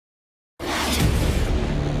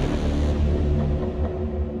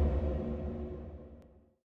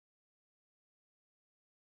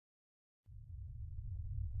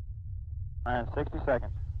Minus 60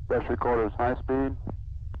 seconds. Best recorders, high speed.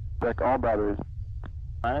 Check all batteries.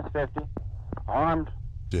 Minus 50. Armed.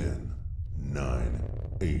 10, 9,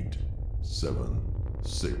 8, 7,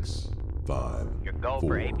 6, 5, Your go 4,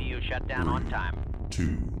 for APU shutdown on time. 2,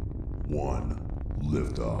 1,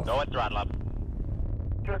 liftoff. Go at throttle up.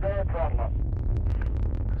 Go at throttle up.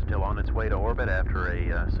 Still on its way to orbit after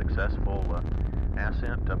a successful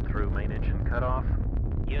ascent up through main engine cutoff.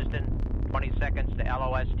 Houston, 20 seconds to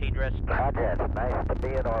LOS TDRIS. Roger. Nice to be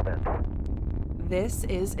in orbit. This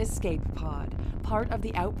is Escape Pod, part of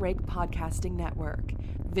the Outbreak Podcasting Network.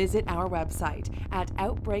 Visit our website at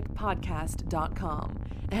outbreakpodcast.com.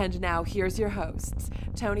 And now here's your hosts,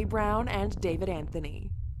 Tony Brown and David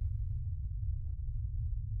Anthony.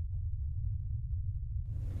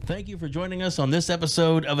 Thank you for joining us on this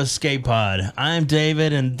episode of Escape Pod. I'm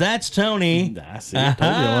David, and that's Tony. I see. I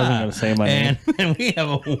told you I wasn't going to say my name. And we have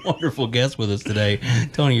a wonderful guest with us today.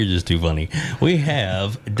 Tony, you're just too funny. We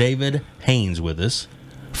have David Haynes with us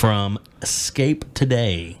from Escape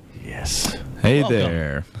Today. Yes. Hey Welcome.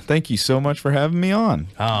 there. Thank you so much for having me on.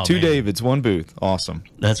 Oh, Two man. Davids, one booth. Awesome.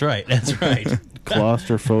 That's right. That's right.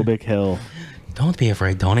 Claustrophobic hell. Don't be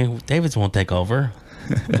afraid, Tony. David's won't take over.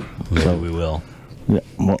 Maybe we will. Yeah,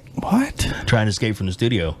 what? Try and escape from the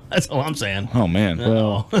studio. That's all I'm saying. Oh, man.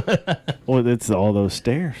 Well, it's all those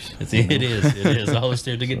stairs. It is. All the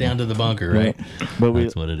stairs to get down to the bunker, right? But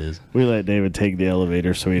That's what it is. we let David take the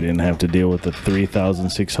elevator so he didn't have to deal with the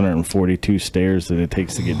 3,642 stairs that it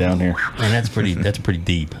takes to get down here. And that's pretty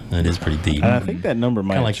deep. That is pretty deep. And I think that number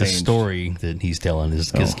might Kind of have like the changed. story that he's telling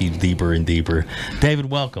just keeps deeper and deeper.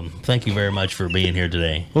 David, welcome. Thank you very much for being here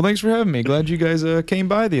today. Well, thanks for having me. Glad you guys came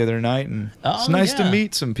by the other night. And it's nice to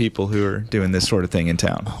meet some people who are doing this sort of thing in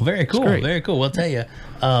town. Very cool. Very cool. Well, I'll tell you,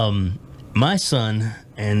 my son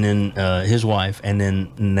and then his wife and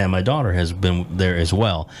then now my daughter has been there as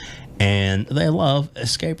well. And they love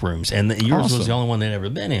escape rooms. And yours was the only one they'd ever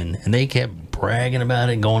been in. And they kept bragging about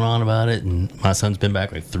it, going on about it. And my son's been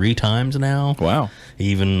back like 3 times now. Wow.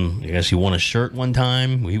 Even, I guess he won a shirt one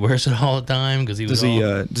time. He wears it all the time because he was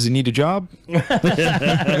Does he need a job? Well,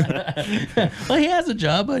 he has a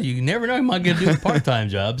job, but you never know. He might get to do a part-time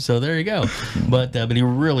job. So there you go. But he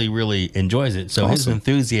really, really enjoys it. So his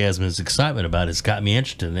enthusiasm, his excitement about it's got me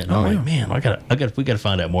interested in it. And I'm like, man, we got to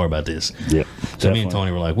find out more about this. Yep. So me and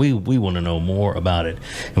Tony were like, we want to know more about it,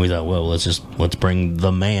 and we thought, well, let's bring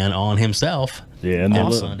the man on himself. Yeah, and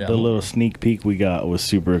the little sneak peek we got was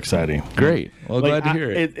super exciting. Great. Well, glad to hear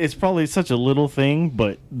it. It's probably such a little thing,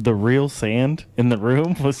 but the real sand in the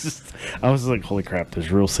room was just, I was like, holy crap,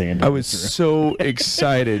 there's real sand. I was so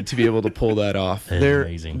excited to be able to pull that off.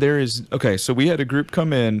 Amazing. So we had a group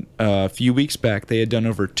come in a few weeks back. They had done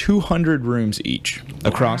over 200 rooms each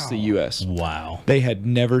across the U.S. Wow. They had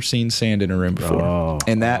never seen sand in a room before.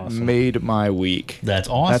 And that made my week. That's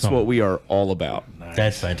awesome. That's what we are all about.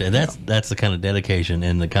 That's fantastic. That's the kind of dedication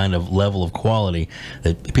and the kind of level of quality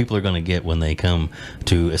that people are going to get when they come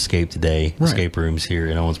to Escape Today, escape rooms here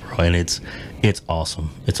in Owensboro, and it's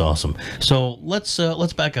awesome. It's awesome. So let's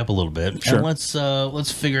back up a little bit. Sure. And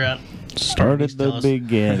let's figure out. Start at the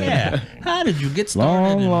beginning. Yeah. How did you get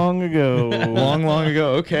started? Long ago. long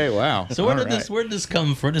ago. Okay. Wow. So where did this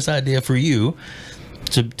come from? This idea for you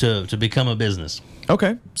to become a business?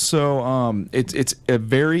 Okay, so it's a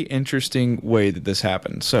very interesting way that this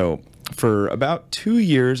happened. So for about 2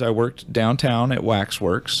 years, I worked downtown at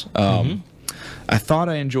Waxworks. I thought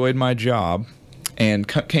I enjoyed my job, and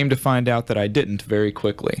came to find out that I didn't very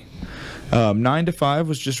quickly. 9 to 5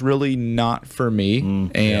 was just really not for me,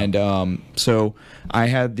 so I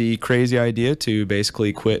had the crazy idea to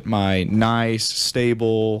basically quit my nice,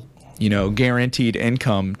 stable, guaranteed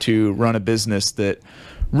income to run a business that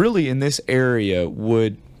really in this area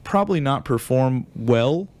would probably not perform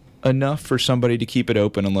well enough for somebody to keep it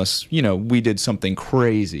open unless, we did something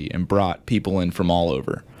crazy and brought people in from all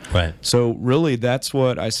over. Right. So really that's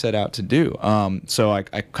what I set out to do. So I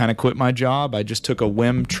kind of quit my job. I just took a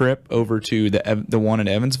whim trip over to the one in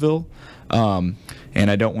Evansville. And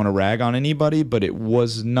I don't want to rag on anybody, but it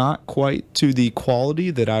was not quite to the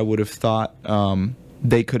quality that I would have thought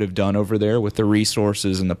they could have done over there with the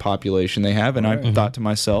resources and the population they have. And I thought to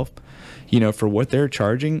myself, for what they're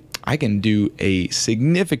charging, I can do a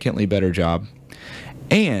significantly better job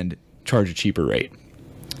and charge a cheaper rate.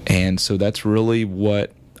 And so that's really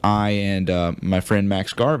what I and my friend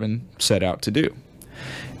Max Garvin set out to do.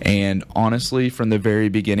 And honestly, from the very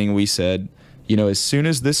beginning, we said, as soon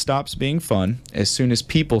as this stops being fun, as soon as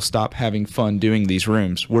people stop having fun doing these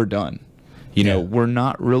rooms, we're done. We're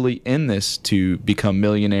not really in this to become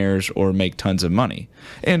millionaires or make tons of money.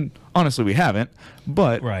 And honestly, we haven't.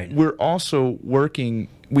 But we're also working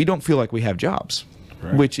we don't feel like we have jobs,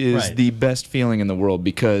 which is the best feeling in the world,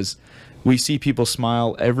 because we see people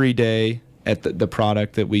smile every day at the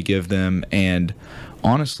product that we give them, and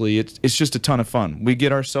honestly, it's just a ton of fun. We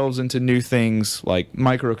get ourselves into new things like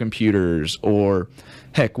microcomputers, or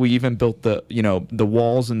heck, we even built the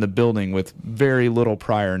walls in the building with very little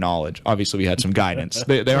prior knowledge. Obviously, we had some guidance.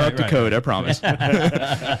 They are up to code, I promise.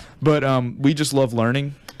 But we just love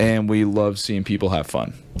learning, and we love seeing people have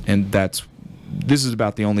fun, and this is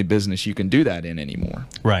about the only business you can do that in anymore.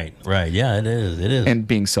 Right. Yeah, it is. And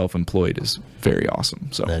being self-employed is very awesome.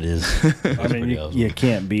 So that is. I mean, you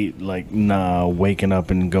can't beat waking up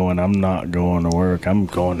and going, I'm not going to work. I'm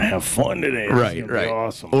going to have fun today. Right.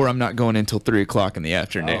 Awesome. Or I'm not going until 3 o'clock in the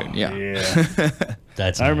afternoon. Yeah.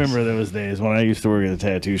 That's. I nice. remember those days when I used to work at the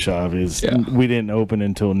tattoo shop. We didn't open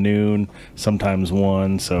until noon, sometimes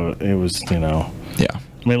 1. So it was, Yeah.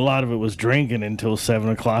 I mean, a lot of it was drinking until 7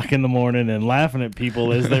 o'clock in the morning and laughing at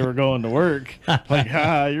people as they were going to work. Like,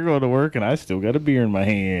 you're going to work and I still got a beer in my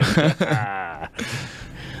hand.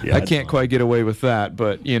 I can't quite get away with that,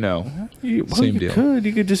 but same deal.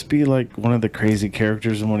 You could just be like one of the crazy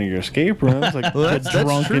characters in one of your escape rooms, like that's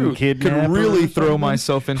drunken true. kidnapper. Could really throw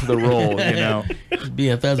myself into the role, Be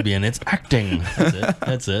a thespian. It's acting.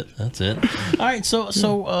 That's it. All right.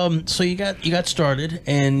 So you got started,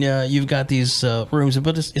 and you've got these rooms,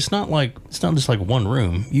 but it's not just like one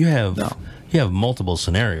room. You have multiple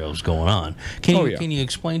scenarios going on. Can you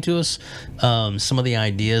explain to us some of the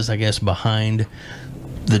ideas, I guess, behind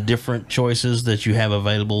the different choices that you have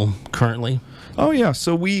available currently? Oh, yeah.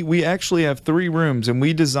 So we actually have 3 rooms, and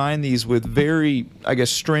we designed these with very, I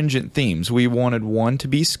guess, stringent themes. We wanted one to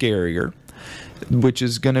be scarier, which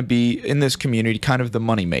is going to be, in this community, kind of the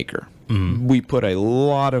moneymaker. Mm-hmm. We put a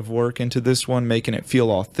lot of work into this one, making it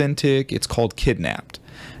feel authentic. It's called Kidnapped,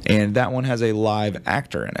 and that one has a live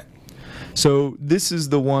actor in it. So this is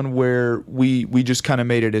the one where we just kind of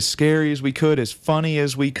made it as scary as we could, as funny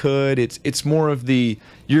as we could. It's more of the,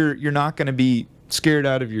 you're not going to be scared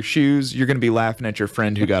out of your shoes. You're going to be laughing at your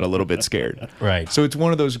friend who got a little bit scared. Right. So it's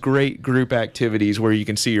one of those great group activities where you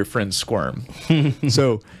can see your friends squirm.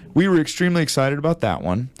 So we were extremely excited about that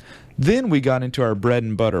one. Then we got into our bread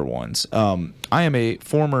and butter ones. I am a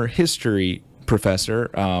former history professor.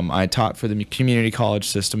 I taught for the community college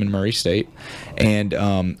system in Murray State, and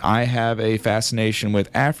I have a fascination with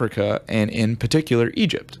Africa, and in particular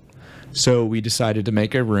Egypt. So we decided to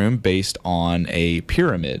make a room based on a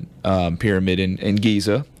pyramid in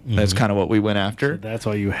Giza. Mm-hmm. That's kind of what we went after. So that's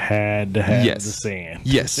why you had to have the sand.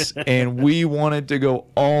 Yes, and we wanted to go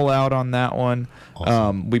all out on that one.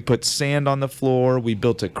 Awesome. We put sand on the floor. We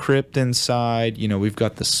built a crypt inside. We've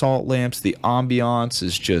got the salt lamps. The ambiance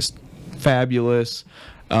is just fabulous.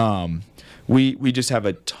 We just have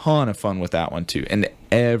a ton of fun with that one too, and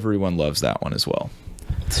everyone loves that one as well.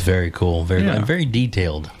 It's very cool, very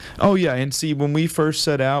detailed. Oh yeah, and see, when we first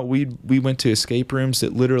set out, we went to escape rooms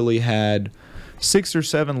that literally had 6 or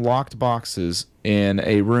 7 locked boxes in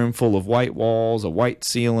a room full of white walls, a white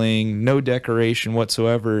ceiling, no decoration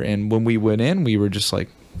whatsoever. And when we went in, we were just like,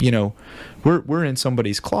 we're in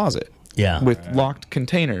somebody's closet. Yeah. With locked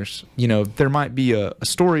containers. There might be a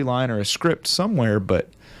storyline or a script somewhere, but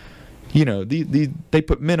they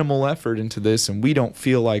put minimal effort into this, and we don't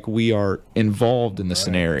feel like we are involved in the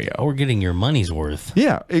scenario. Or getting your money's worth.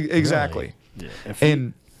 Yeah, exactly. Really? Yeah.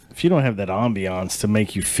 If you don't have that ambiance to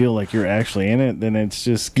make you feel like you're actually in it, then it's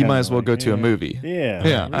just you might as well go to a movie.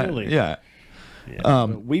 Yeah, really. Yeah.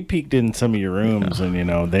 We peeked in some of your rooms, and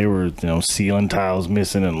they were ceiling tiles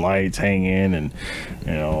missing and lights hanging, and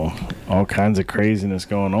all kinds of craziness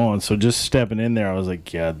going on. So just stepping in there, I was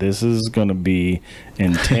like, yeah, this is gonna be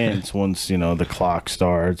intense once the clock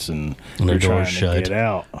starts and the you're door's trying shut. to get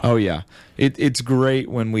out. Oh yeah, it's great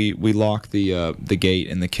when we lock the gate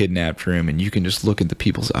in the kidnapped room, and you can just look at the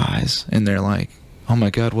people's eyes, and they're like, oh my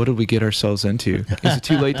God, what did we get ourselves into? Is it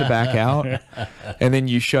too late to back out? And then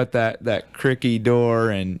you shut that cricky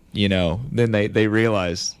door, and then they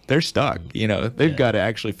realize they're stuck. They've got to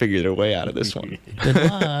actually figure their way out of this one. Good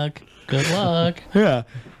luck. Yeah.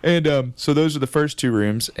 And so those are the first 2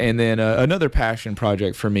 rooms, and then another passion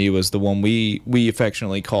project for me was the one we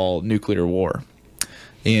affectionately call Nuclear War.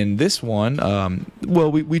 In this one,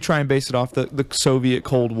 we try and base it off the Soviet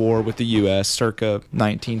Cold War with the U.S. circa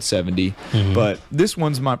 1970. Mm-hmm. But this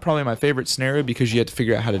one's probably my favorite scenario because you have to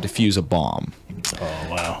figure out how to defuse a bomb. Oh,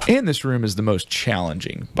 wow. And this room is the most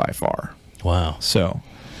challenging by far. Wow. So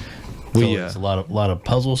it's a lot of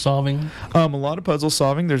puzzle solving. A lot of puzzle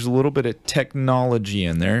solving. There's a little bit of technology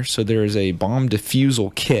in there. So there is a bomb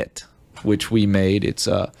defusal kit which we made. It's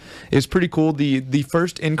pretty cool. The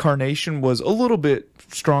first incarnation was a little bit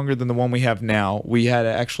stronger than the one we have now. We had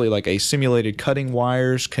actually like a simulated cutting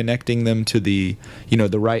wires, connecting them to the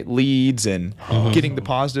the right leads and getting the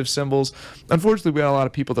positive symbols. Unfortunately, we had a lot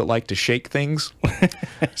of people that like to shake things,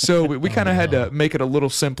 so we kind of had to make it a little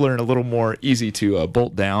simpler and a little more easy to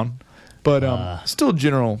bolt down. But still,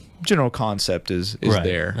 general concept is right.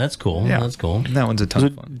 there. That's cool. Yeah. That's cool. That one's a ton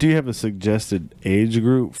of fun. Do you have a suggested age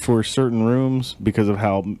group for certain rooms because of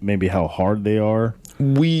how hard they are?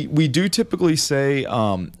 We do typically say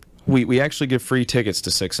we actually give free tickets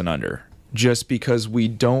to 6 and under, just because we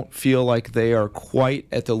don't feel like they are quite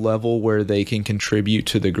at the level where they can contribute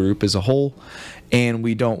to the group as a whole, and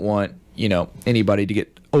we don't want anybody to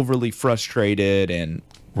get overly frustrated and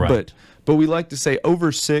right. But we like to say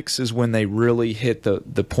over 6 is when they really hit the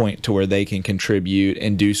point to where they can contribute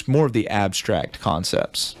and do more of the abstract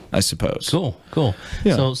concepts, I suppose. Cool.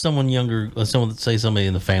 Yeah. So someone younger, somebody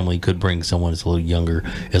in the family could bring someone that's a little younger,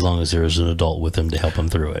 as long as there's an adult with them to help them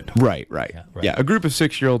through it. Right. Yeah, A group of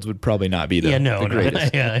 6-year-olds would probably not be the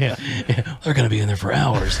greatest. Yeah. They're going to be in there for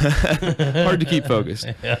hours. Hard to keep focused.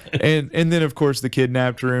 And then, of course, the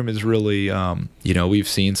kidnapped room is really, we've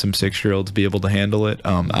seen some 6-year-olds be able to handle it.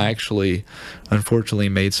 I actually, unfortunately,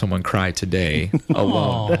 made someone cry today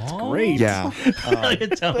alone. That's great. Yeah.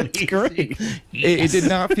 That's great.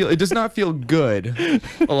 It does not feel good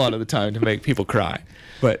a lot of the time to make people cry.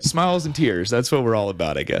 But smiles and tears, that's what we're all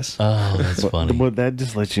about, I guess. Oh, that's funny. But that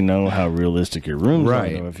just lets you know how realistic your rooms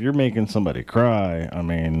Right. are. Though. If you're making somebody cry, I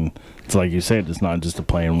mean, it's like you said, it's not just a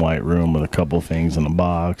plain white room with a couple things in a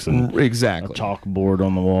box and Exactly. a chalkboard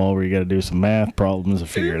on the wall where you got to do some math problems to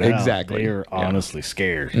figure it out. Exactly. They are honestly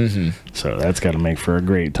scared. Mm-hmm. So that's got to make for a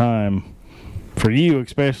great time. For you,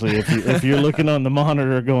 especially if you're looking on the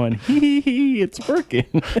monitor going, hee, it's working.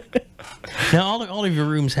 Now, all of your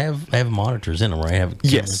rooms have monitors in them, right? Have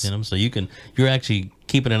cameras in them, so you're actually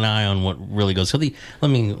keeping an eye on what really goes. So let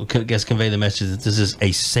me convey the message that this is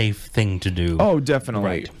a safe thing to do. Oh, definitely.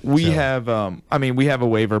 Right. We have we have a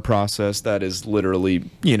waiver process that is literally,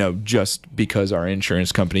 just because our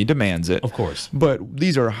insurance company demands it. Of course. But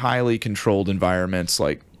these are highly controlled environments.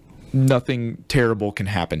 Like, nothing terrible can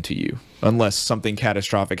happen to you unless something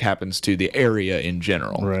catastrophic happens to the area in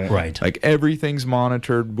general. Right. Like, everything's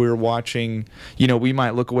monitored. We're watching, we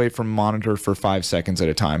might look away from monitor for 5 seconds at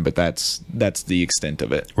a time, but that's the extent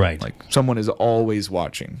of it. Right. Like, someone is always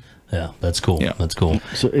watching. Yeah, that's cool. Yeah. That's cool.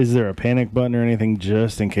 So is there a panic button or anything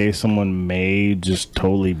just in case someone may just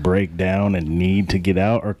totally break down and need to get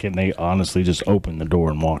out, or can they honestly just open the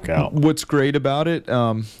door and walk out? What's great about it,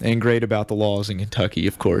 and great about the laws in Kentucky,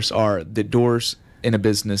 of course, are the doors in a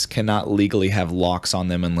business cannot legally have locks on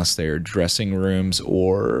them unless they are dressing rooms,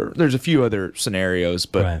 or there's a few other scenarios,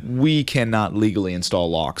 but Right. we cannot legally install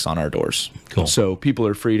locks on our doors. Cool. So people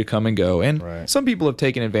are free to come and go, and Right. some people have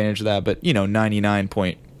taken advantage of that, but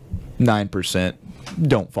 99.9%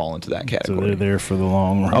 don't fall into that So category. they're there for the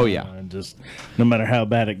long run. Oh, yeah. And just no matter how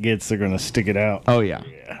bad it gets, they're going to stick it out. Oh yeah.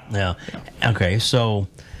 Yeah. Okay. So,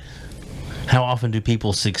 how often do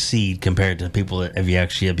people succeed compared to people that have you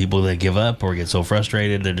actually had people that give up or get so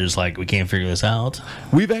frustrated they're just like, we can't figure this out?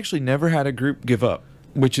 We've actually never had a group give up,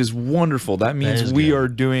 which is wonderful. That means is we good. are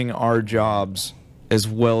doing our jobs as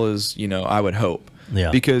well as, I would hope. Yeah.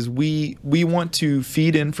 Because we want to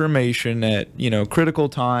feed information at, critical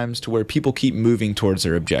times to where people keep moving towards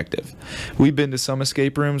their objective. We've been to some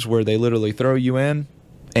escape rooms where they literally throw you in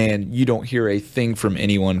and you don't hear a thing from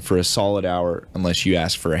anyone for a solid hour unless you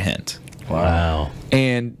ask for a hint. Wow.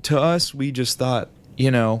 And to us, we just thought,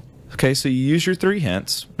 okay, so you use your 3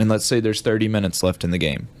 hints, and let's say there's 30 minutes left in the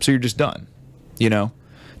game. So you're just done.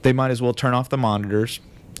 They might as well turn off the monitors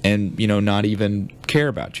and, not even care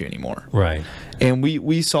about you anymore. Right. And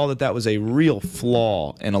we saw that was a real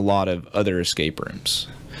flaw in a lot of other escape rooms.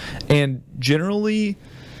 And generally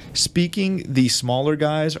speaking, the smaller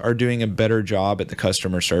guys are doing a better job at the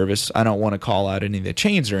customer service. I don't want to call out any of the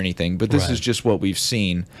chains or anything, but this Right. is just what we've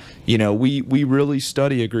seen. We really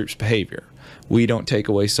study a group's behavior. We don't take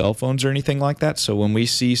away cell phones or anything like that. So when we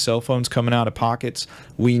see cell phones coming out of pockets,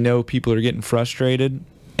 we know people are getting frustrated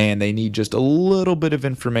and they need just a little bit of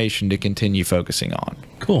information to continue focusing on.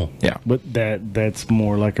 Cool. Yeah. But that's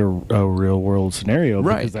more like a real world scenario,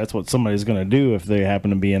 Right. because that's what somebody's going to do if they happen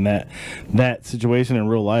to be in that situation in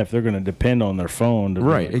real life. They're going to depend on their phone to be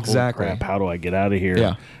Right, like, "Holy exactly. crap, how do I get out of here?"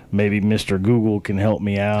 Yeah. maybe Mr. Google can help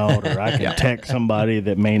me out, or I can text somebody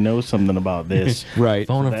that may know something about this. Right.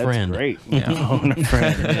 Phone a That's friend. great. Phone a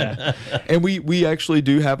friend. Yeah. And we actually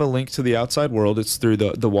do have a link to the outside world. It's through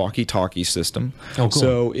the walkie-talkie system. Oh, cool.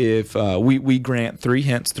 So if we grant 3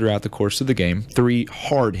 hints throughout the course of the game, 3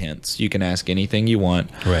 hard hints. You can ask anything you want.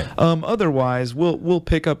 Right. Otherwise, we'll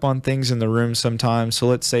pick up on things in the room sometimes. So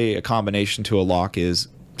let's say a combination to a lock is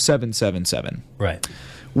 777. Right.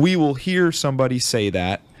 We will hear somebody say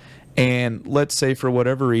that, and let's say for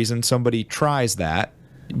whatever reason somebody tries that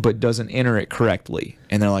but doesn't enter it correctly,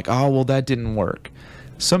 and they're like, oh, well, that didn't work.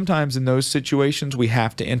 Sometimes in those situations we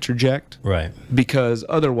have to interject, Right. because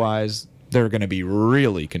otherwise they're going to be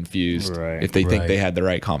really confused Right. if they think Right. they had the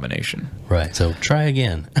right combination. Right. So try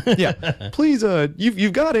again. Yeah, please,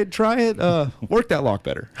 you've got it. Try it. Work that lock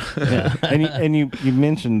better. Yeah. And you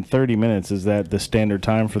mentioned 30 minutes. Is that the standard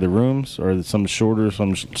time for the rooms, or some shorter,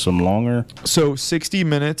 some longer? So 60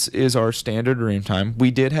 minutes is our standard room time.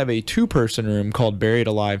 We did have a 2-person room called Buried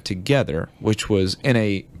Alive Together, which was in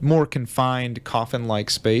a more confined coffin-like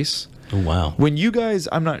space. Oh, wow. When you guys,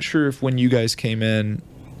 I'm not sure if when you guys came in,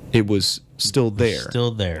 it was still there.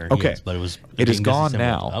 Still there. Okay. Yes, but it is being gone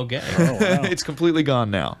disassembled. now. Okay. Oh, wow. It's completely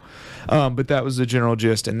gone now. But that was the general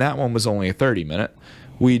gist, and that one was only a 30-minute.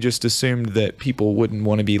 We just assumed that people wouldn't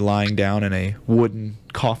want to be lying down in a wooden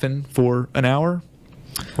coffin for an hour.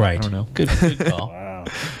 Right. I don't know. Good call. Wow.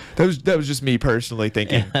 That was just me personally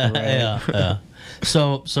thinking. Yeah.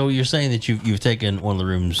 So you're saying that you've taken one of the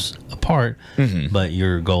rooms apart, but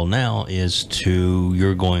your goal now is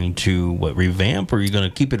you're going to revamp, or you're going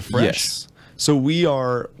to keep it fresh? Yes. So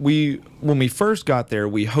when we first got there,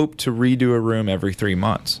 we hoped to redo a room every 3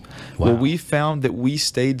 months. Wow. Well, we found that we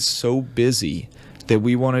stayed so busy that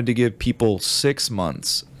we wanted to give people 6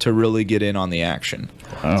 months to really get in on the action.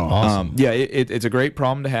 Oh. Awesome. Yeah, it's a great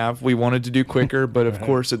problem to have. We wanted to do quicker, but of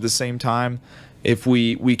course, at the same time, if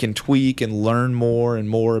we can tweak and learn more and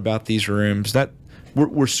more about these rooms, that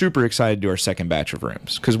we're super excited to do our second batch of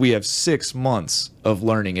rooms, because we have 6 months of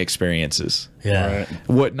learning experiences. Yeah. Right.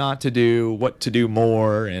 What not to do, what to do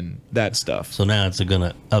more, and that stuff. So now it's going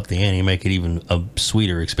to up the ante, make it even a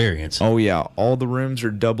sweeter experience. Oh yeah, all the rooms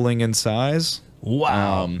are doubling in size.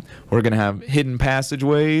 Wow. We're gonna have hidden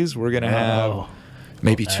passageways. We're gonna have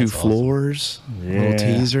maybe 2 that's floors. Yeah. Little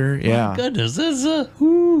teaser. Yeah. Goodness, this So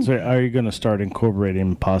are you going to start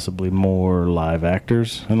incorporating possibly more live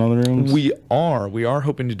actors in all the rooms? We are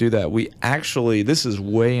hoping to do that. We actually, this is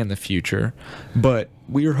way in the future, but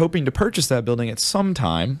we are hoping to purchase that building at some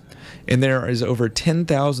time, and there is over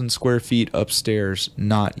 10,000 square feet upstairs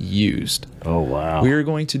not used. Oh, wow. We are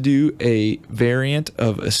going to do a variant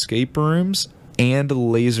of escape rooms and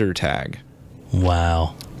laser tag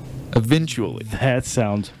Wow. eventually. That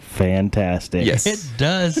sounds fantastic. Yes. It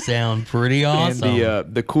does sound pretty awesome.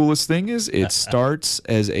 And the coolest thing is it starts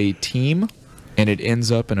as a team and it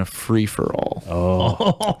ends up in a free-for-all.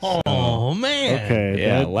 Oh, man. Okay.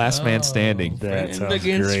 Yeah, last man standing. That Friend sounds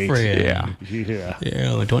against great. friend. Yeah. Yeah.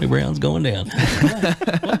 Yeah, when Tony Brown's going down.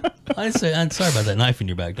 I'm sorry about that knife in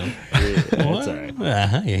your back, though. That's all right.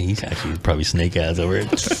 Yeah, he's actually probably snake eyes over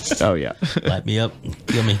it. Oh, yeah. Light me up,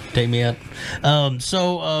 kill me, take me out.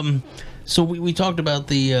 So we talked about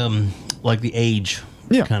the like the age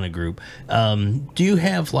kind of group. Do you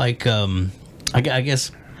have like I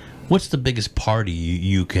guess what's the biggest party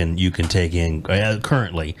you can take in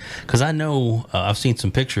currently? Because I know I've seen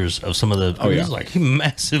some pictures of some of the. It's like a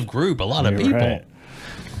massive group, a lot of people. Right.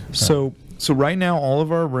 So right now all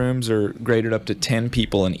of our rooms are graded up to 10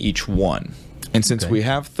 people in each one. And since we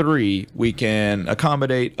have 3, we can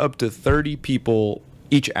accommodate up to 30 people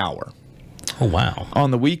each hour. Oh, wow. On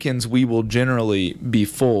the weekends, we will generally be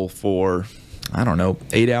full for, I don't know,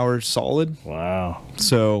 8 hours solid. Wow.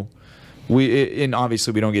 So and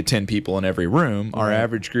obviously we don't get 10 people in every room. Our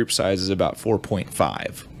average group size is about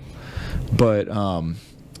 4.5. But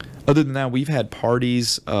other than that, we've had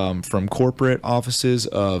parties from corporate offices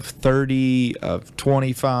of 30, of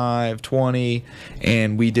 25, 20,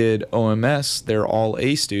 and we did OMS. They're all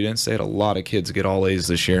A students. They had a lot of kids get all A's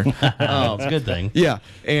this year. That's a good thing. Yeah,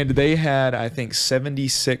 and they had, I think,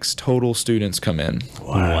 76 total students come in.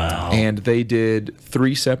 Wow. And they did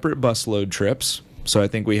 3 separate busload trips. So I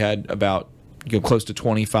think we had about close to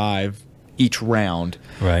 25 each round.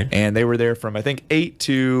 Right. And they were there from, I think, 8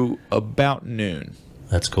 to about noon.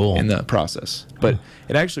 That's cool. In the process. But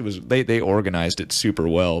it actually was, they organized it super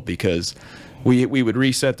well, because we would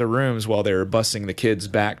reset the rooms while they were busing the kids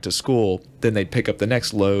back to school. Then they'd pick up the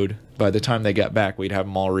next load. By the time they got back, we'd have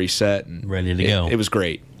them all reset and ready to go. It was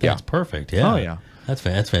great. That's perfect. Yeah. Oh, yeah. That's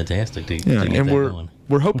fantastic. To Yeah, get and that we're going.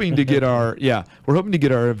 we're hoping to get our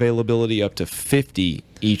availability up to 50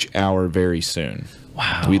 each hour very soon.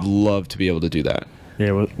 Wow. We'd love to be able to do that.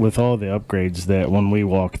 Yeah, with all the upgrades that when we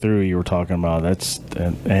walk through, you were talking about,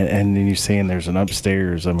 and then you're saying there's an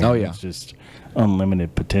upstairs. I mean, Oh, yeah. it's just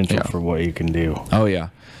unlimited potential Yeah. for what you can do. Oh yeah,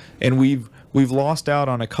 and we've lost out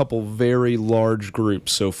on a couple very large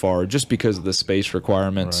groups so far just because of the space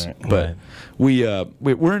requirements. Right. But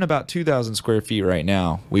we're in about 2,000 square feet right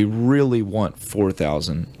now. We really want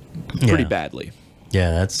 4,000 pretty Yeah. badly. Yeah,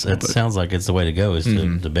 that sounds like it's the way to go. Is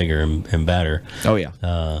the bigger and better. Oh yeah.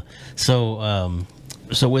 So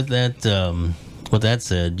with that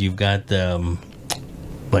said, you've got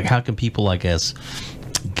like, how can people like us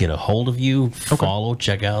get a hold of you, follow,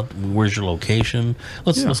 check out, where's your location?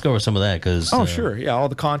 Let's go over some of that, because Sure. Yeah, all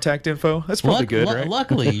the contact info. That's probably good, right?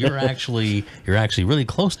 Luckily, you're actually really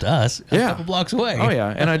close to us, a couple blocks away. Oh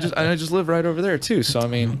yeah, and I just live right over there too. So I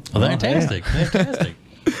mean, fantastic.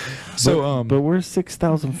 So but we're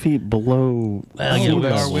 6,000 feet below. Well, sea we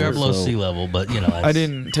level, are below so- sea level, but I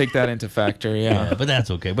didn't take that into factor. Yeah, but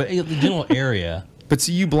that's okay. But the general area. But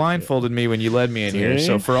see, you blindfolded me when you led me in here,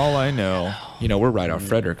 so for all I know, we're right off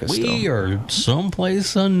Frederica still. We are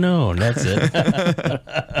someplace unknown. That's it.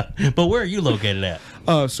 But where are you located at?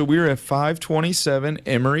 So we're at 527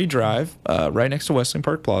 Emory Drive, right next to Westling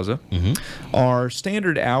Park Plaza. Mm-hmm. Our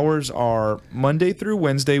standard hours are Monday through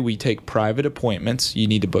Wednesday. We take private appointments. You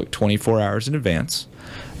need to book 24 hours in advance.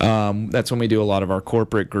 That's when we do a lot of our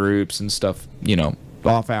corporate groups and stuff,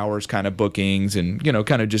 off hours kind of bookings and,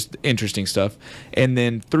 kind of just interesting stuff. And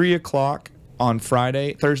then 3 o'clock on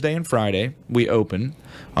Thursday and Friday, we open.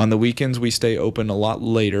 On the weekends, we stay open a lot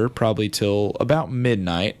later, probably till about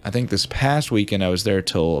midnight. I think this past weekend I was there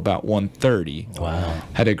till about 1:30. Wow.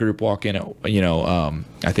 Had a group walk in at, I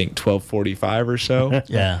think 12:45 or so.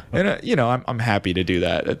 Yeah. And, I'm happy to do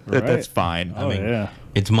that. That's fine. Oh, yeah.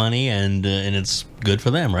 It's money and it's good for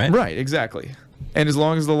them, right? Right, exactly. And as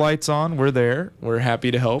long as the light's on, we're there. We're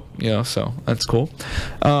happy to help, so that's cool.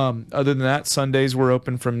 Other than that, Sundays we're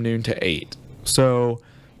open from noon to 8. So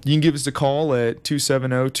you can give us a call at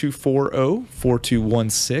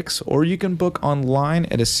 270-240-4216, or you can book online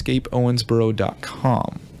at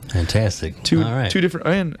escapeowensboro.com. Fantastic. Two different.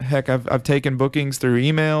 And heck, I've taken bookings through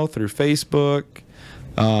email, through Facebook.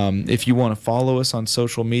 If you want to follow us on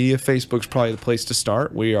social media, Facebook's probably the place to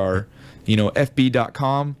start. We are,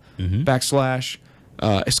 fb.com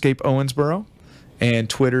 /Escape Owensboro, and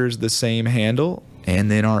Twitter is the same handle.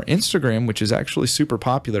 And then our Instagram, which is actually super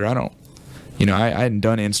popular. I hadn't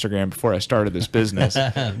done Instagram before I started this business.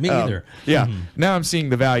 Me either. Yeah. Now I'm seeing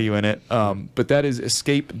the value in it. But that is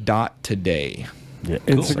escape.today. Yeah,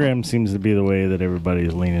 Instagram seems to be the way that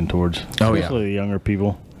everybody's leaning towards, especially the younger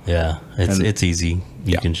people. Yeah, it's easy.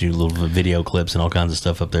 You can shoot little video clips and all kinds of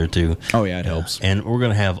stuff up there too. Oh yeah, it helps. And we're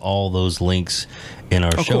gonna have all those links in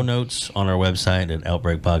our show notes on our website at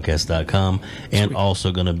outbreakpodcast.com, and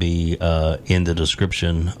also going to be in the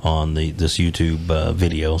description on this YouTube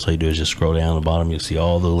video. So you do is just scroll down the bottom, you'll see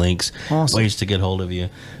all the links, ways to get hold of you,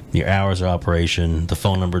 your hours of operation, the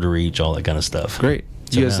phone number to reach, all that kind of stuff. Great.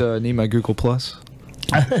 So you guys need my Google Plus?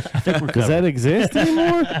 Does that exist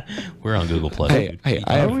anymore? We're on Google Plus. Hey,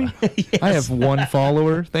 I have one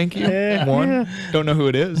follower. Thank you. One. Yeah. Don't know who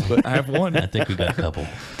it is, but I have one. I think we got a couple.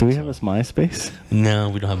 Do we have a MySpace? No,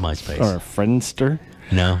 we don't have MySpace. Or a Friendster?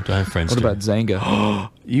 No, don't have Friendster. What about Zanga?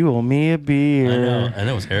 You owe me a beer. I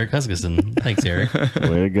know. It was Eric Huskisson. Thanks, Eric.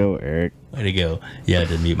 Way to go, Eric. Way to go. Yeah, I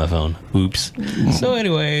did mute my phone. Oops. So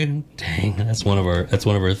anyway, dang, that's one of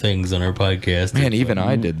our things on our podcast. Man, even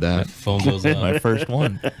I did that. Phone goes off. My first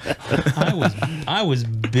one. I was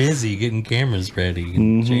busy getting cameras ready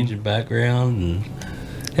and changing background and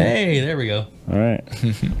hey, there we go. All right.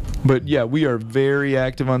 But yeah, we are very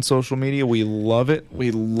active on social media. We love it.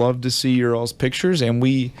 We love to see your all's pictures, and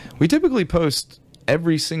we typically post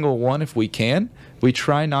every single one if we can. We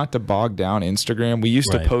try not to bog down Instagram. We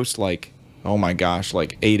used to post like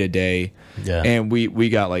 8 a day. Yeah. And we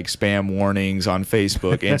got like spam warnings on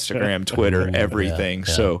Facebook, Instagram, Twitter, everything.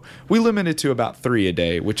 Yeah. So we limit it to about 3 a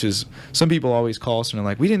day, which is, some people always call us and are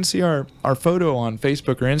like, we didn't see our photo on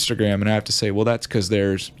Facebook or Instagram. And I have to say, well, that's because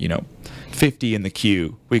there's 50 in the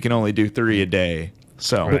queue. We can only do 3 a day.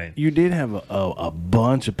 So But you did have a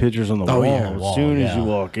bunch of pictures on the wall as soon as you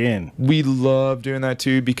walk in. we love doing that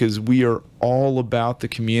too, because we are all about the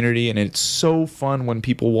community, and it's so fun when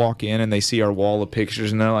people walk in and they see our wall of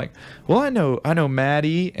pictures and they're like, well, I know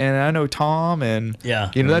Maddie and I know Tom, and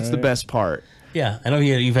that's the best part. Yeah, I know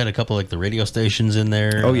you've had a couple like the radio stations in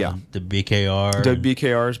there. Oh, yeah. The BKR.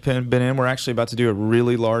 WBKR's been in. We're actually about to do a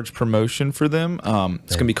really large promotion for them.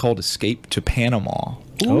 It's going to be called Escape to Panama.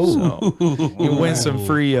 So you win some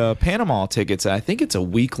free Panama tickets. I think it's a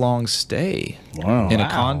week-long stay in a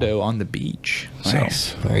condo on the beach.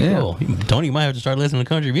 Nice. So, Very cool. Tony might have to start listening to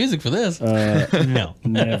country music for this. No.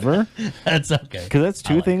 Never. That's okay. Because that's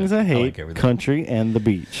two things I hate, like everything. country and the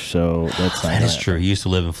beach. So that's not That is true. You used to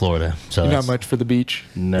live in Florida. So Not that's much for the beach.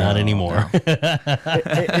 No, not anymore.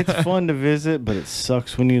 It's fun to visit, but it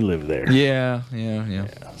sucks when you live there. Yeah.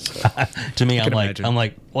 To me, can imagine. I'm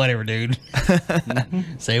like, whatever, dude.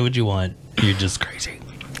 Say what you want. You're just crazy.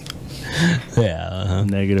 Yeah.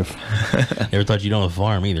 Negative. Never thought you'd own a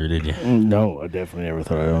farm either, did you? No, I definitely never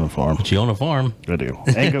thought I'd own a farm. But you own a farm. I do.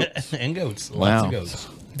 And goats. And goats. Wow. Lots of goats.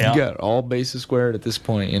 You got all bases squared at this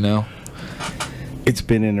point, you know. It's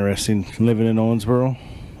been interesting living in Owensboro.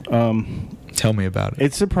 Tell me about it.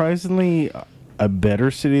 It's surprisingly a better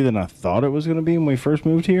city than I thought it was going to be when we first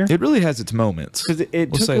moved here. It really has its moments. Because it We'll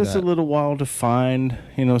took say us that. a little while to find,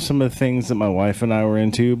 some of the things that my wife and I were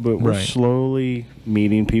into, but we're Right. slowly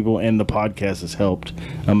meeting people, and the podcast has helped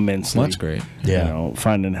immensely. Well, that's great. Yeah.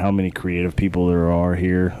 Finding how many creative people there are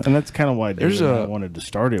here, and that's kind of why I wanted to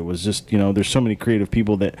start it. Was just there's so many creative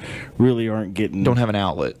people that really aren't getting Don't have an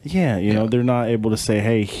outlet. Yeah, they're not able to say,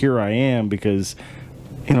 "Hey, here I am," because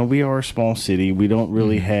we are a small city. We don't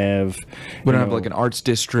really have. We don't have like an arts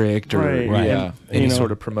district or Right. yeah, any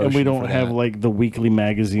sort of promotion. And we don't for have that. like the weekly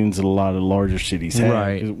magazines that a lot of larger cities have.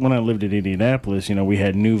 Right. 'Cause when I lived in Indianapolis, we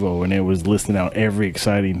had Nuvo, and it was listing out every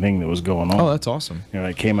exciting thing that was going on. Oh, that's awesome.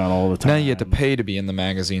 It came out all the time. Now you have to pay to be in the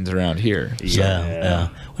magazines around here. Yeah.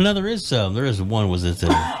 Well, now there is one. Was it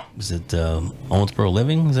Owensboro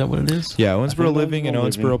Living? Is that what it is? Yeah, Owensboro Living and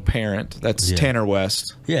Owensboro Owensboro Parent. That's Yeah. Tanner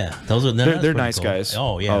West. Yeah. Those are They're pretty nice cool. guys.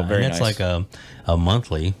 Oh yeah. Oh, very and it's nice. like a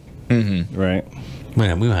monthly. Right.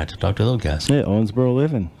 Man, we might have to talk to those guys. Yeah, Owensboro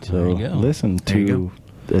Living. So There you go. listen There you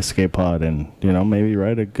to Escape Pod and, maybe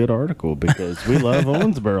write a good article because we love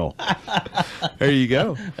Owensboro. There you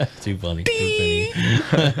go. Too funny. Too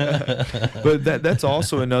funny. But that's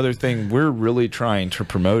also another thing we're really trying to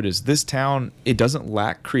promote is this town, it doesn't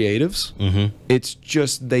lack creatives. Mm-hmm. It's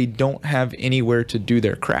just they don't have anywhere to do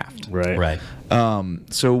their craft. Right. Right.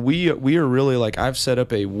 So we are really like, I've set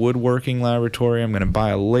up a woodworking laboratory. I'm going to buy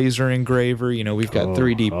a laser engraver. We've got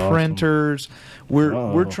 3D awesome. printers.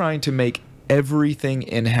 We're trying to make everything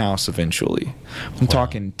in-house eventually. I'm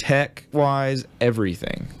talking tech-wise,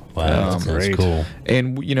 everything. Wow. That's great. cool.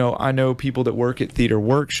 And, I know people that work at Theater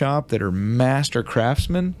Workshop that are master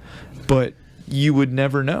craftsmen, but you would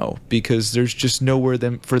never know because there's just nowhere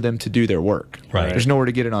for them to do their work. Right. There's nowhere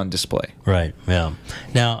to get it on display. Right. Yeah.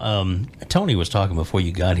 Now, Tony was talking before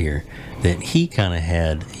you got here that he kind of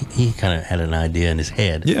had an idea in his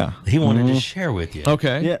head. Yeah. That he wanted to share with you.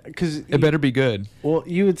 Okay. Yeah, because It better be good. well,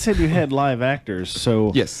 you had said you had live actors,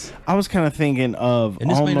 so Yes. I was kind of thinking of And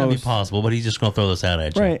this almost may not be possible, but he's just going to throw this out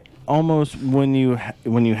at you. right, almost when you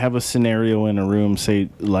have a scenario in a room, say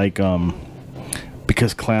like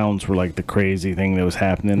because clowns were like the crazy thing that was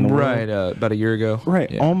happening in the world. Right. About a year ago. Right.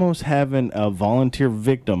 Yeah. Almost having a volunteer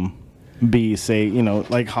victim be, say,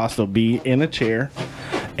 like hostile, be in a chair,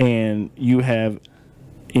 and you have,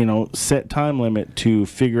 set time limit to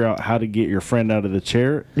figure out how to get your friend out of the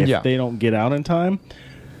chair. If Yeah. they don't get out in time,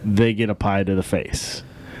 they get a pie to the face.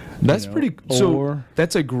 That's know, pretty. So or-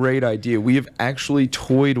 that's a great idea. We have actually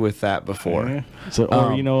toyed with that before. So,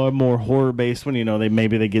 or a more horror-based one.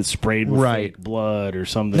 They get sprayed with Right. fake blood or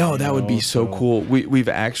something. No, that would be so cool. We've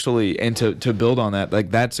actually, and to build on that,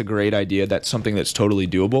 like that's a great idea. That's something that's totally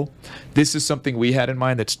doable. This is something we had in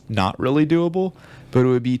mind that's not really doable, but it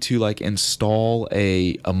would be to like install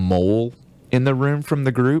a mole in the room from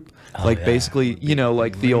the group. Like yeah. basically,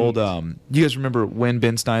 like the old you guys remember Win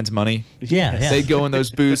Ben Stein's Money? Yeah. Yeah. They'd go in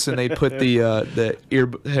those booths and they'd put the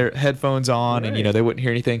headphones on, and they wouldn't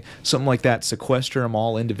hear anything. Something like that. Sequester them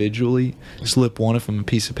all individually. Slip one of them a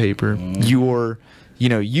piece of paper. You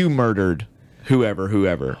murdered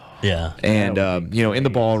whoever. Yeah. And in the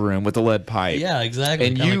ballroom with the lead pipe. Yeah, exactly.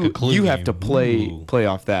 And Kinda like a clue you have game. to play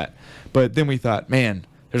off that. But then we thought, man,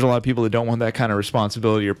 there's a lot of people that don't want that kind of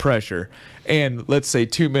responsibility or pressure. And let's say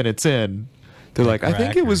 2 minutes in, they're like, I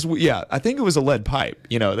think it was a lead pipe.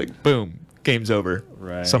 Like boom, game's over.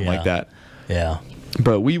 Right. Something like that. Yeah.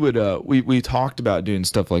 But we would we talked about doing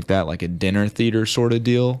stuff like that, like a dinner theater sort of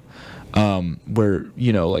deal, where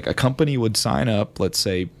like a company would sign up, let's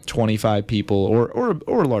say 25 people or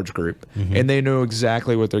a large group, and they know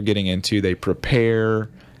exactly what they're getting into. They prepare,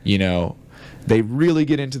 They really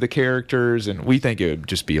get into the characters, and we think it would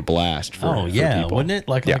just be a blast for yeah, people. wouldn't it?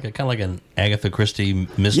 Like kind of like an Agatha Christie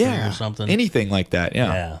mystery or something. Anything like that.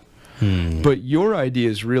 Yeah. But your idea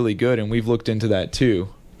is really good, and we've looked into that too.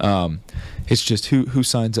 It's just who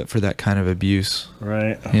signs up for that kind of abuse,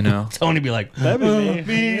 right? You know, Tony be like, that'd be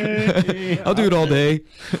me. I'll do it all day,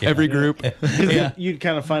 every group. You'd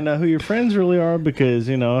kind of find out who your friends really are, because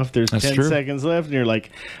if there's 10 seconds left and you're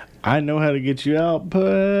like, I know how to get you out,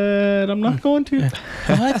 but I'm not going to.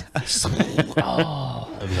 What? Oh,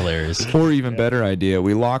 that'd be hilarious. Or even better idea,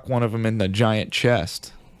 we lock one of them in the giant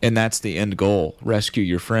chest. And that's the end goal. Rescue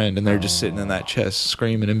your friend, and they're just sitting in that chest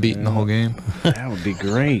screaming and beating the whole game. That would be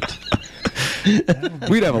great.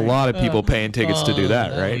 We'd have a lot of people paying tickets to do that,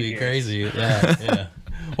 right? That would be crazy. Yeah.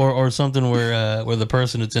 Or something where the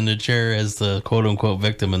person that's in the chair is the quote unquote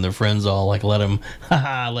victim, and their friends all like let him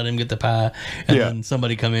get the pie, and then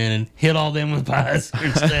somebody come in and hit all them with pies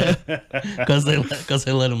instead because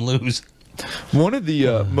they let him lose. One of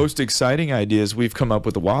the most exciting ideas we've come up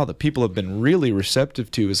with a while that people have been really receptive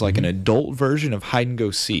to is like an adult version of hide and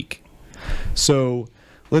go seek. So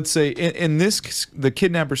let's say in the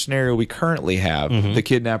kidnapper scenario we currently have, the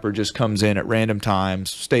kidnapper just comes in at random times,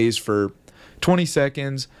 stays for 20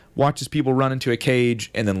 seconds, watches people run into a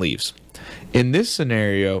cage, and then leaves. In this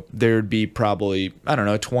scenario, there'd be probably,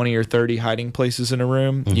 20 or 30 hiding places in a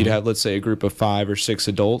room. You'd have, let's say, a group of 5 or 6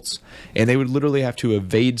 adults, and they would literally have to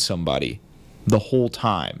evade somebody the whole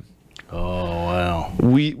time. Oh, wow.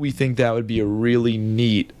 We think that would be a really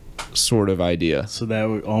neat sort of idea. So that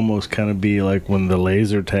would almost kind of be like when the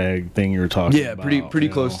laser tag thing you're talking about. Yeah, pretty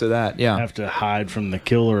close to that, yeah. Have to hide from the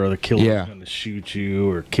killer, or the killer's going to shoot you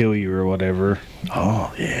or kill you or whatever.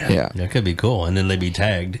 Oh, yeah. That could be cool. And then they'd be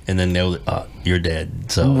tagged, and then they'll, you're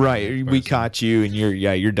dead. So right, we caught you, and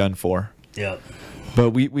you're done for. Yeah.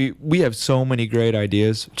 But we have so many great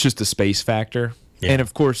ideas. It's just the space factor. Yeah. And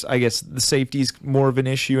of course, I guess the safety's more of an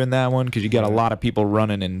issue in that one, because you got a lot of people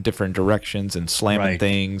running in different directions and slamming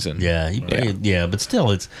things. And but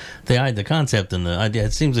still, it's the concept and the idea.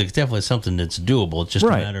 It seems like it's definitely something that's doable. It's just a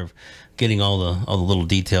matter of getting all the little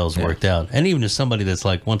details worked out. And even as somebody that's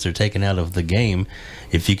like, once they're taken out of the game,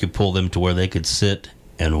 if you could pull them to where they could sit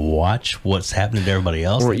and watch what's happening to everybody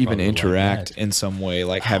else, or even interact in some way,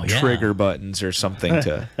 like have trigger buttons or something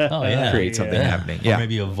to create something happening. Or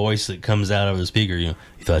maybe a voice that comes out of the speaker. You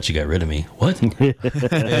thought you got rid of me? What?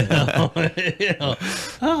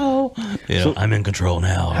 I'm in control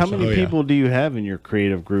now. How many people do you have in your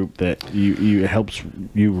creative group that you helps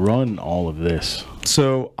you run all of this?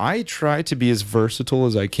 So I try to be as versatile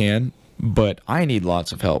as I can, but I need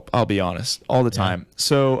lots of help. I'll be honest, all the time.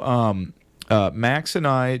 So Max and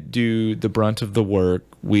I do the brunt of the work.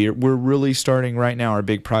 We're really starting right now. Our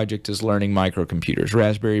big project is learning microcomputers,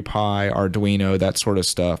 Raspberry Pi, Arduino, that sort of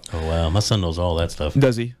stuff. Oh wow, my son knows all that stuff.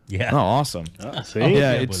 Does he? Yeah. Oh, awesome. See?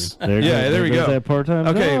 There we go. That part-time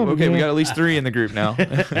job. We got at least 3 in the group now.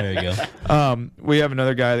 There you go. We have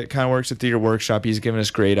another guy that kind of works at Theater Workshop. He's given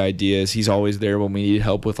us great ideas. He's always there when we need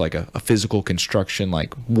help with like a physical construction,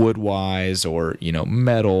 like wood-wise or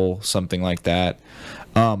metal, something like that.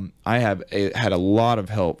 I have had a lot of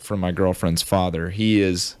help from my girlfriend's father.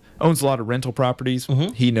 He owns a lot of rental properties.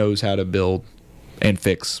 He knows how to build and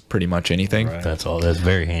fix pretty much anything. Right. That's all. That's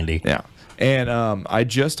very handy. Yeah. And I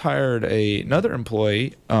just hired another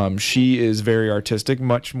employee. She is very artistic,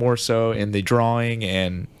 much more so in the drawing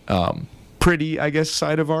and pretty, I guess,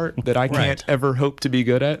 side of art that I can't ever hope to be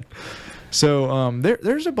good at. So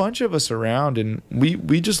there's a bunch of us around, and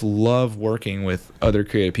we just love working with other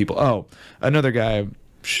creative people. Oh, another guy I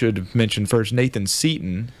should have mentioned first, Nathan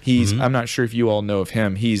Seaton. I'm not sure if you all know of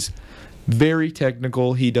him. He's very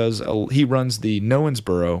technical. He runs the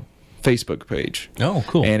Owensboro Facebook page. Oh,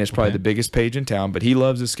 cool. And it's probably the biggest page in town, but he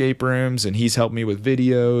loves escape rooms, and he's helped me with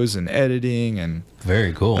videos and editing. And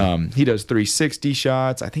very cool. He does 360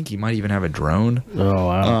 shots. I think he might even have a drone. Oh,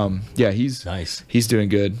 wow. He's nice. He's doing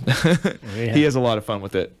good. He has a lot of fun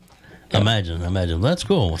with it. Imagine. That's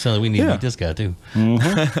cool. Sounds like we need to meet this guy too.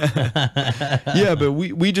 Yeah, but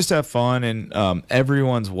we just have fun, and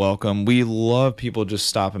everyone's welcome. We love people just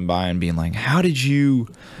stopping by and being like, how did you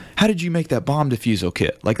make that bomb defusal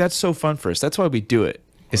kit? Like, that's so fun for us. That's why we do it.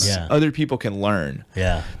 Other people can learn.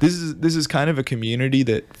 Yeah. This is kind of a community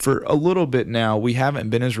that for a little bit now we haven't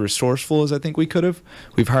been as resourceful as I think we could have.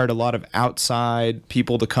 We've hired a lot of outside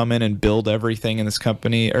people to come in and build everything in this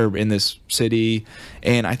company or in this city,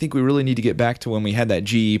 and I think we really need to get back to when we had that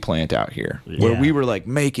GE plant out here where we were like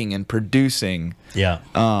making and producing. Yeah.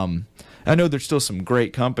 I know there's still some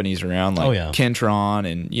great companies around, like Kentron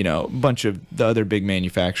and, you know, a bunch of the other big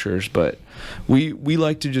manufacturers, but we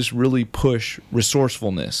like to just really push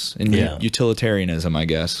resourcefulness and utilitarianism, I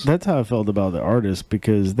guess. That's how I felt about the artists,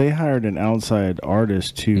 because they hired an outside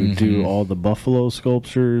artist to do all the buffalo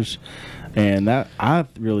sculptures. And that, I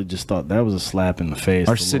really just thought that was a slap in the face.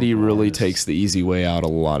 Our city really takes the easy way out a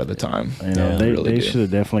lot of the time. You know, they should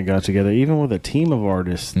have definitely got together, even with a team of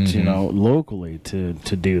artists, you know, locally to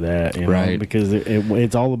do that. You know, because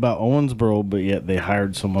it's all about Owensboro, but yet they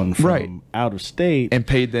hired someone from out of state and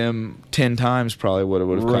paid them 10 times probably what it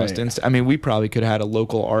would have cost. I mean, we probably could have had a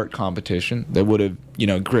local art competition that would have, you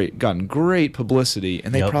know, gotten great publicity,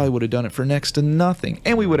 and they probably would have done it for next to nothing,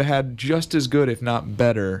 and we would have had just as good, if not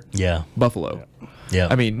better, buffalo. Yeah.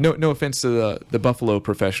 I mean, no offense to the buffalo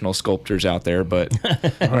professional sculptors out there, but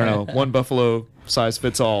I don't know, one buffalo size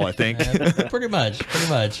fits all, I think. Pretty much.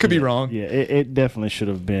 Could be wrong. Yeah, it definitely should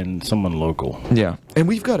have been someone local. Yeah. And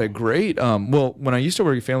we've got a great, well, when I used to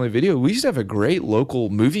work at Family Video, we used to have a great local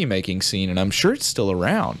movie making scene, and I'm sure it's still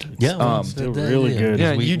around. Yeah, still really good.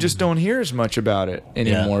 Yeah, you just don't hear as much about it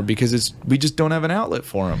anymore because we just don't have an outlet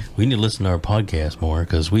for them. We need to listen to our podcast more,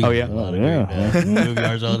 because we have a lot of great movie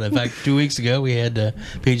hours on. In fact, 2 weeks ago, we had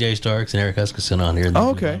PJ Starks and Eric Huskisson on here.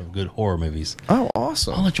 Good horror movies. Oh,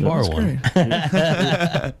 awesome. I'll let you borrow one.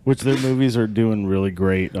 Which their movies are doing really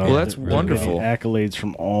great. Well, that's wonderful. Accolades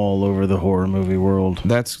from all over the horror movie world.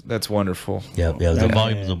 That's wonderful. Yeah. The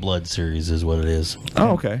Volumes of Blood series is what it is.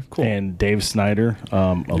 Oh, okay, cool. And Dave Snyder,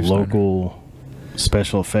 local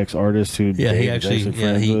special effects artist who he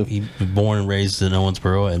was born and raised in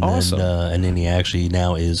Owensboro, and then he actually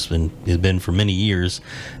now has been for many years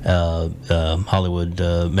Hollywood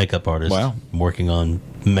makeup artist. Wow. Working on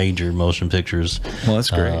major motion pictures. Well, that's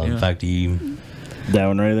great. In fact, that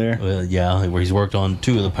one right there? Where he's worked on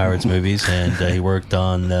 2 of the Pirates movies, and he worked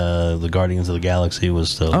on the Guardians of the Galaxy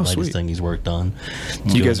was the latest thing he's worked on.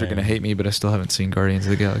 You guys are going to hate me, but I still haven't seen Guardians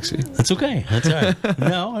of the Galaxy. That's okay. That's all right.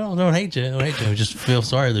 No, I don't hate you. I just feel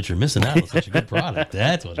sorry that you're missing out on such a good product.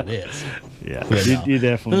 That's what it is. Yeah. You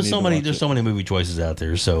definitely There's so many movie choices out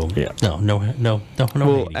there, so no.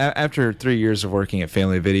 Well, after 3 years of working at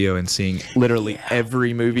Family Video and seeing literally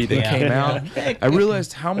every movie that came out, I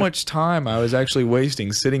realized how much time I was actually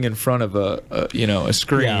wasting sitting in front of a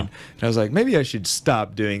screen. And I was like, maybe I should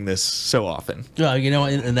stop doing this so often. And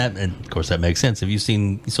of course that makes sense. Have you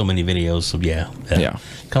seen so many videos? Kind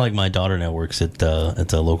of like my daughter now works at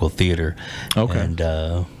the local theater. Okay. And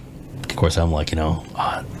of course I'm like,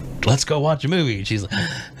 let's go watch a movie. And she's like,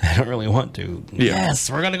 I don't really want to.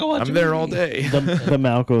 Yes, we're gonna go watch. I'm there all day. The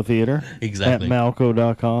Malco Theater, exactly, at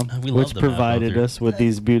Malco.com, which provided us with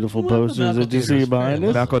these beautiful posters that you see behind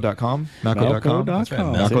us. Malco.com, Malco.com,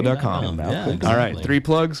 Malco.com. All right, 3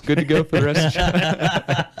 plugs, good to go for the rest of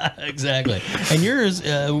the show. Exactly. And yours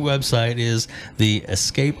website is the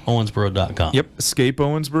EscapeOwensboro.com. Yep,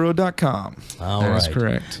 EscapeOwensboro.com. That is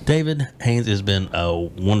correct. David Haynes, has been a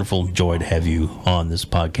wonderful joy to have you on this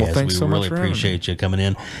podcast. Well, thanks so much really appreciate you coming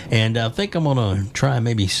in, and I think I'm gonna try and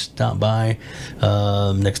maybe stop by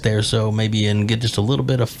next day or so, maybe, and get just a little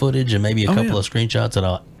bit of footage and maybe a couple of screenshots that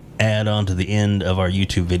I'll add on to the end of our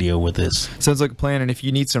YouTube video with this. Sounds like a plan. And if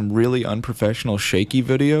you need some really unprofessional shaky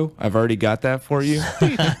video, I've already got that for you.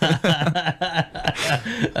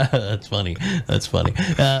 That's funny.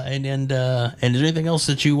 And is there anything else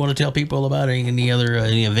that you want to tell people about? Any other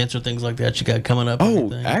events or things like that you got coming up?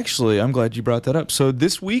 Actually, I'm glad you brought that up. So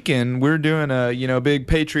this weekend we're doing a big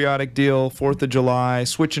patriotic deal, 4th of July,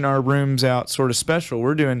 switching our rooms out sort of special.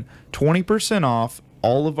 We're doing 20% off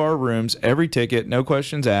all of our rooms, every ticket, no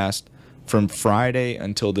questions asked, from Friday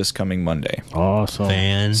until this coming Monday. Awesome.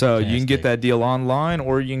 Fantastic. So you can get that deal online,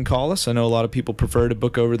 or you can call us. I know a lot of people prefer to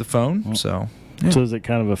book over the phone, so... Yeah. So is it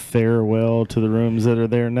kind of a farewell to the rooms that are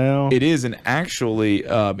there now? It is, and actually,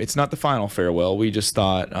 it's not the final farewell. We just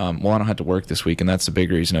thought, I don't have to work this week, and that's the big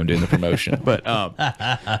reason I'm doing the promotion. But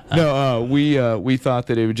we thought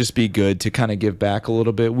that it would just be good to kind of give back a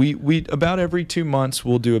little bit. We about every 2 months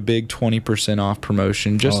we'll do a big 20% off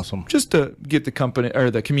promotion, just to get the company or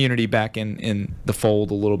the community back in the fold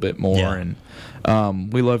a little bit more. Yeah.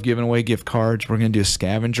 And we love giving away gift cards. We're going to do a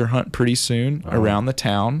scavenger hunt pretty soon around the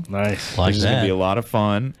town. Nice. Like which is going to be a lot of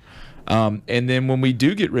fun. And then when we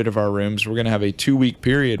do get rid of our rooms, we're going to have a 2-week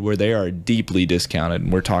period where they are deeply discounted,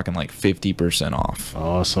 and we're talking like 50% off.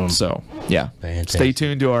 Awesome. So, yeah. Fantastic. Stay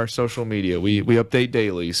tuned to our social media. We update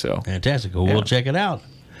daily. So fantastic. Well, we'll check it out.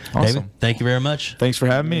 Awesome. David, thank you very much. Thanks for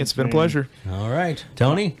having me. It's been a pleasure. All right,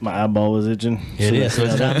 Tony. My eyeball was itching. It is. So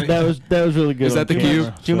that was really good. Is that the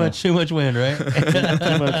cue? Too much wind, right?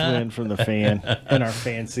 Too much wind from the fan and our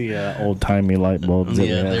fancy old timey light bulbs.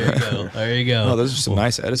 Yeah, there you go. There you go. Oh, those are some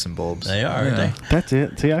nice Edison bulbs. They are, aren't they? That's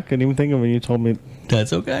it. See, I couldn't even think of when you told me.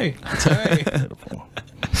 That's okay. It's all right. Beautiful.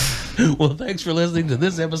 Well, thanks for listening to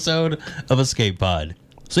this episode of Escape Pod.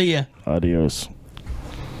 See ya. Adios.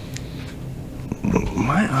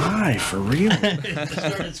 My eye, for real? It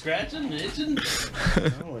started scratching, itching.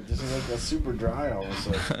 No, it just like super dry all of a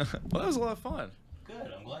sudden. Well, that was a lot of fun.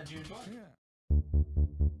 Good. I'm glad you enjoyed it.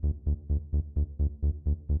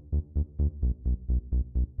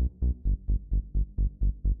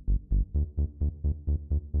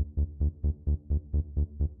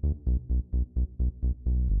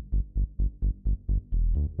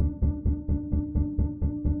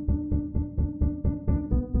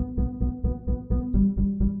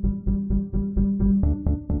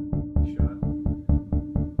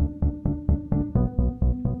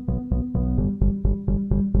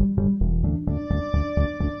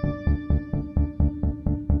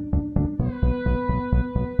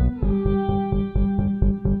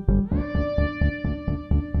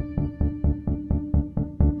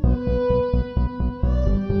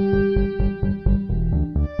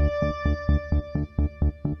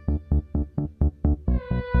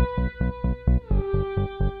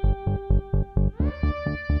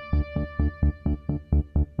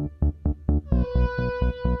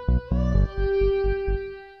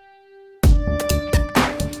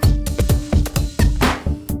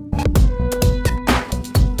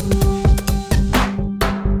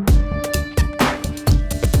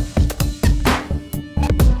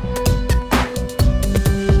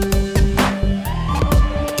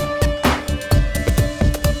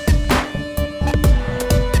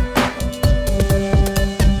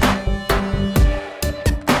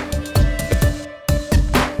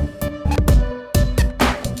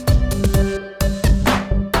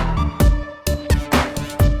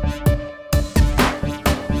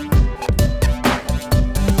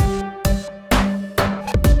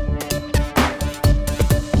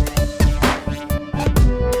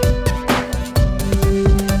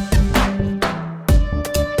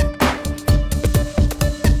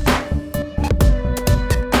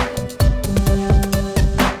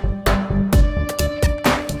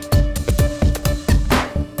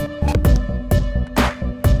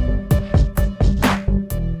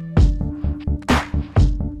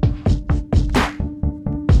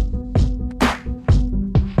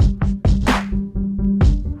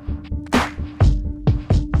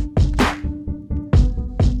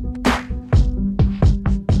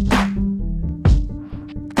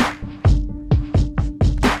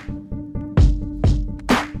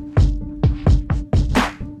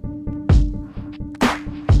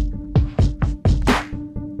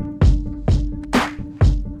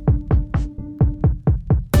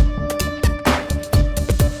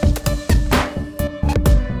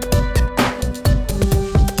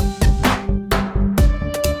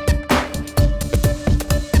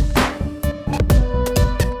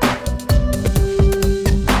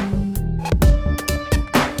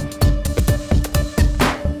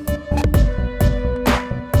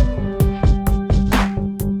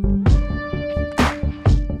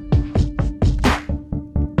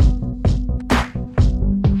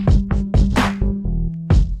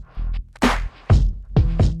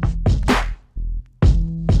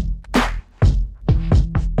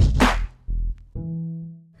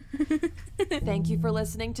 Thank you for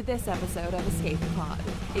listening to this episode of Escape Pod.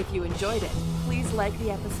 If you enjoyed it, please like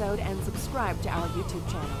the episode and subscribe to our YouTube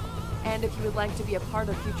channel. And if you would like to be a part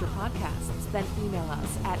of future podcasts, then email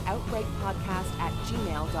us at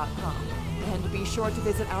outbreakpodcast@gmail.com. And be sure to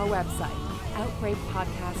visit our website,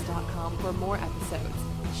 outbreakpodcast.com, for more episodes,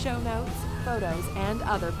 show notes, photos, and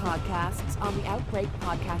other podcasts on the Outbreak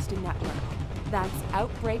Podcasting Network. That's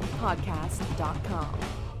outbreakpodcast.com.